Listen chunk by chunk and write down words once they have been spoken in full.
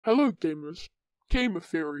Hello gamers, Gamer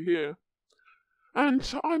Theory here,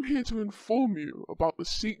 and I'm here to inform you about the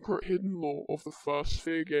secret hidden lore of the first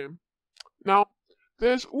F.E.A.R game. Now,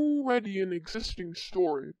 there's already an existing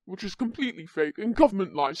story, which is completely fake and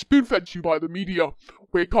government lies spoon-fed to you by the media.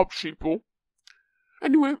 Wake up, sheeple.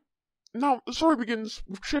 Anyway, now the story begins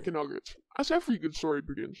with chicken nuggets, as every good story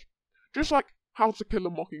begins. Just like How to Kill a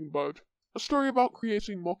Mockingbird, a story about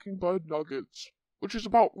creating mockingbird nuggets, which is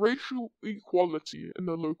about racial equality in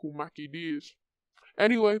the local Mackie D's.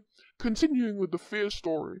 Anyway, continuing with the F.E.A.R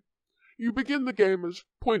story, you begin the game as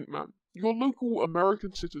Point Man, your local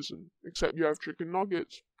American citizen, except you have chicken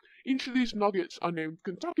nuggets. Each of these nuggets are named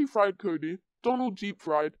Kentucky Fried Cody, Donald Deep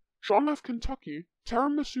Fried, John F. Kentucky,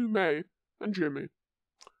 Tiramisu May, and Jimmy.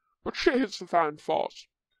 But shit hits the fan fast,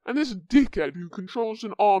 and this dickhead who controls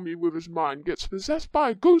an army with his mind gets possessed by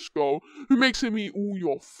a ghost girl who makes him eat all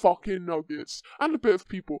your fucking nuggets, and a bit of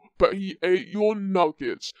people, but he ate your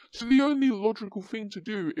nuggets. So the only logical thing to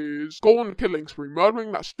do is go on a killing spree,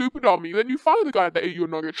 murdering that stupid army, then you find the guy that ate your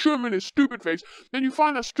nuggets, shoot him in his stupid face, then you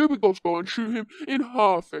find that stupid ghost girl and shoot him in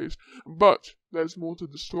her face. But there's more to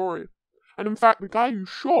the story. And in fact, the guy you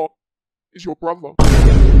shot is your brother.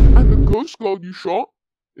 And the ghost girl you shot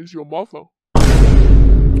is your mother.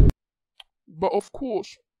 But of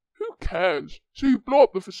course, who cares? So you blow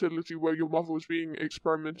up the facility where your mother was being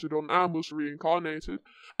experimented on and was reincarnated,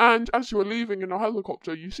 and as you're leaving in a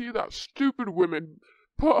helicopter, you see that stupid woman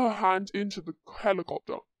put her hand into the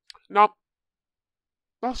helicopter. Now,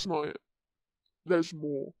 that's not it. There's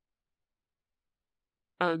more.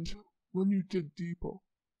 And when you dig deeper,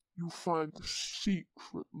 you'll find the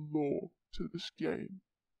secret lore to this game.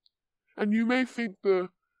 And you may think the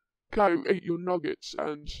guy who ate your nuggets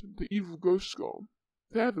and the evil ghost girl,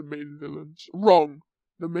 they're the main villains. Wrong.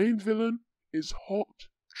 The main villain is Hot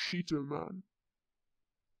Cheeto Man.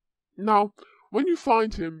 Now, when you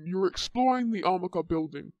find him, you're exploring the Armica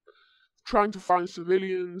building, trying to find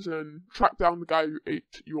civilians and track down the guy who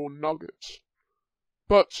ate your nuggets.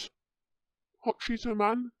 But Hot Cheeto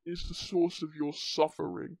Man is the source of your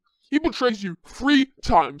suffering. He betrays you 3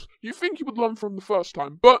 times. You think you would learn from the first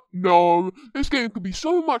time, but no. This game could be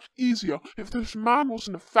so much easier if this man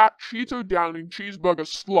wasn't a fat Cheeto-downing cheeseburger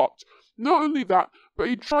slut. Not only that, but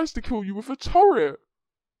he tries to kill you with a turret.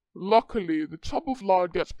 Luckily, the tub of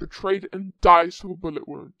lard gets betrayed and dies to a bullet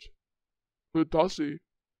wound. But does he?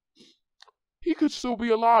 He could still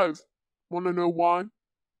be alive. Wanna know why?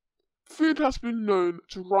 Food has been known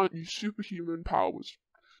to grant you superhuman powers,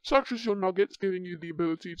 such as your nuggets giving you the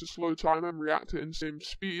ability to slow time and react at insane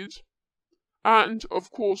speeds. And, of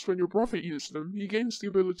course, when your brother eats them, he gains the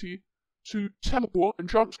ability to teleport and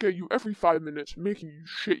jump scare you every 5 minutes, making you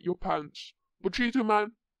shit your pants. But Cheeto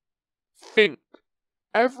Man, think.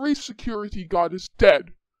 Every security guard is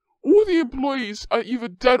dead. All the employees are either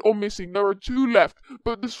dead or missing. There are 2 left,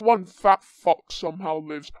 but this one fat fuck somehow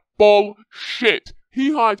lives. Bullshit.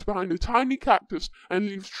 He hides behind a tiny cactus and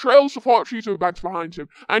leaves trails of hot Cheeto bags behind him,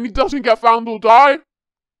 and he doesn't get found or die?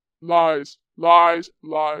 Lies, lies,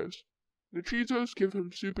 lies. The Cheetos give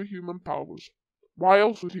him superhuman powers. Why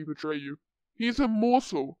else would he betray you? He's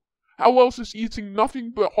immortal. How else is eating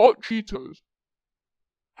nothing but hot Cheetos?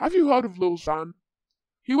 Have you heard of Lil Xan?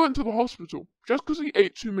 He went to the hospital just because he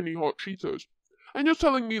ate too many hot Cheetos. And you're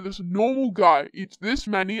telling me this normal guy eats this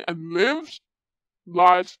many and lives?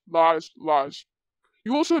 Lies, lies, lies.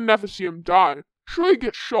 You also never see him die. Sure, he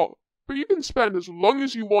gets shot, but you can spend as long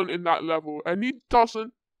as you want in that level, and he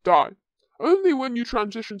doesn't die. Only when you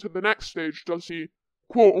transition to the next stage does he,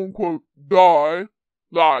 quote-unquote, die.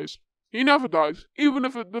 Lies. He never dies. Even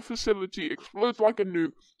if the facility explodes like a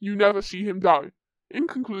nuke, you never see him die. In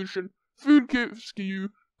conclusion, food gives you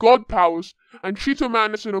god powers, and Cheeto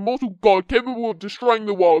Man is an immortal god capable of destroying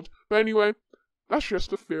the world. But anyway, that's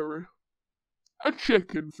just a theory. A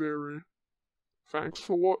chicken theory. Thanks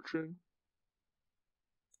for watching.